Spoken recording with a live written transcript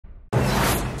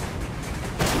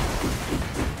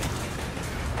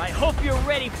hope you're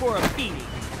ready for a beating.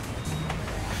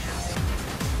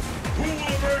 Who will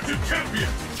emerge a champion?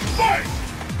 Fight!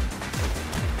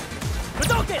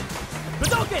 Hadouken!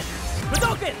 Hadouken!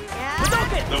 Hadouken!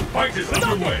 Hadouken! The fight is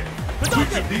underway. Which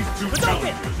of these two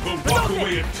challengers will walk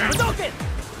away a champion? Hadouken!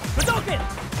 Hadouken!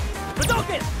 First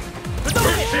Hadouken!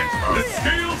 hit, the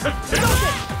scales have tipped.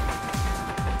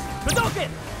 Hadouken!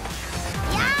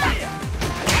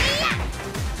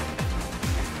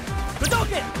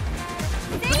 Hadouken!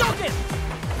 Hadouken!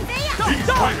 These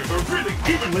fighters are really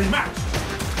evenly matched.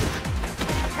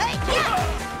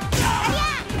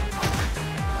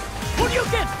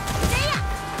 Hadouken!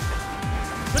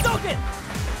 Hadouken!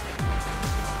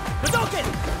 Hadouken!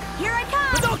 Here I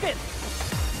come! Hadouken!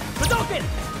 Hadouken!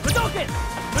 Hadouken!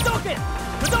 Hadouken!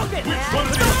 Hadouken! Which one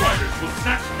of these fighters will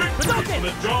snatch victory from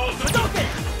the jaws of Hadouken!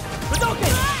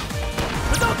 Hadouken!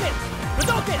 Hadouken!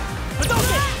 Hadouken!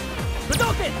 Hadouken!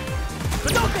 Hadouken!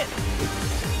 Hadouken!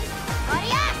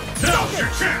 Now's your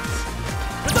chance!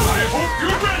 I hope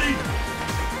you're ready!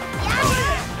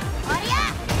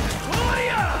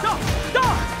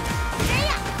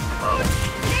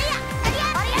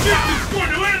 This is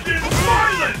going to end in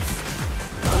violence!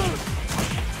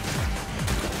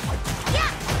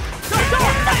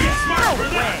 Be smart for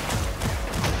that!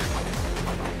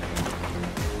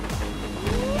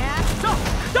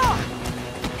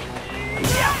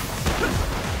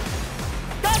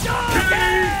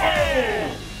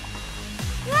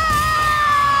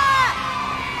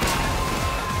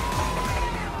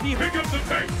 Pick up the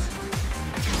pace!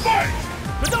 Fight!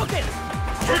 Hadouken!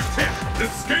 First hit, the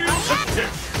scales have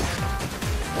tipped!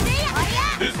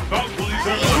 This bout will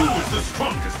either who is the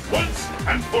strongest once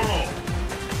and for all!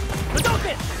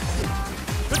 Hadouken!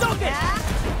 Hadouken!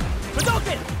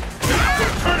 Hadouken! This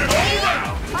could turn it all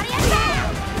around! Hadouken!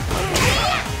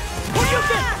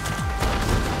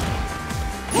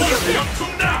 What are we up to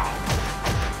now?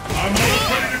 I'm almost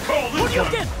ready to call this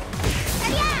Hadouken! one!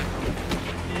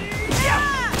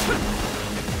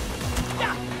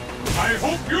 I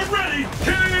hope you're ready!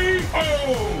 K.O.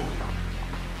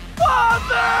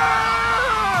 Father!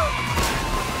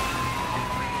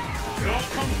 It all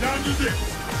comes down to this.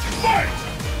 Fight!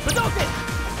 Hadouken!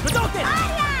 Hadouken!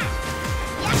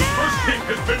 The first kick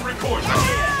has been recorded.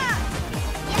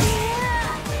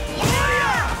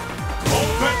 All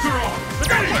bets are off.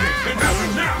 Anything can happen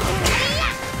now.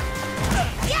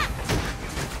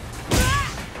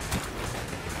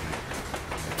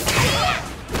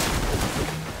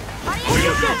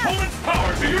 Use your opponent's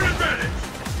power to your advantage.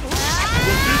 Will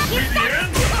this be the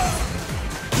end? Will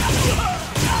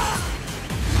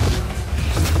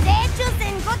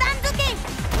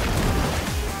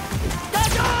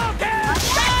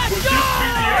this be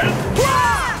the end?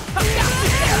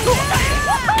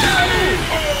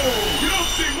 Oh! You don't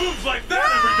see moves like that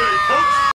every day, folks!